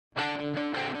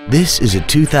This is a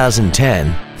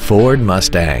 2010 Ford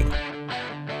Mustang.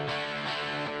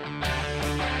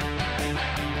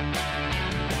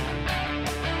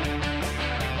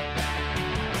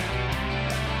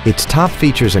 Its top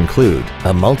features include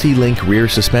a multi-link rear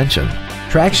suspension,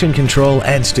 traction control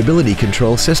and stability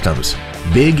control systems,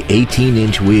 big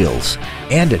 18-inch wheels,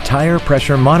 and a tire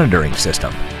pressure monitoring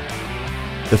system.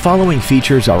 The following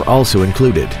features are also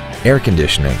included: air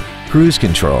conditioning, cruise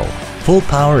control, full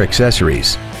power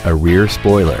accessories, a rear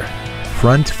spoiler,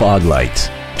 front fog lights,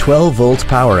 12-volt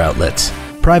power outlets,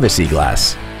 privacy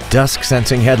glass, dusk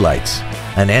sensing headlights,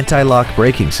 an anti-lock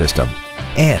braking system,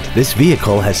 and this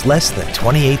vehicle has less than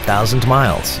 28,000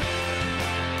 miles.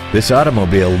 This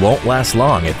automobile won't last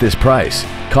long at this price.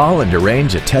 Call and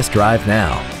arrange a test drive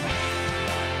now.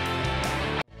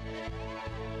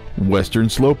 Western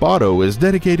Slope Auto is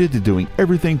dedicated to doing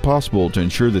everything possible to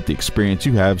ensure that the experience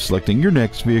you have selecting your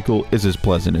next vehicle is as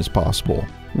pleasant as possible.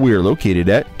 We are located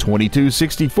at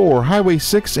 2264 Highway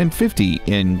 6 and 50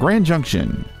 in Grand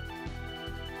Junction.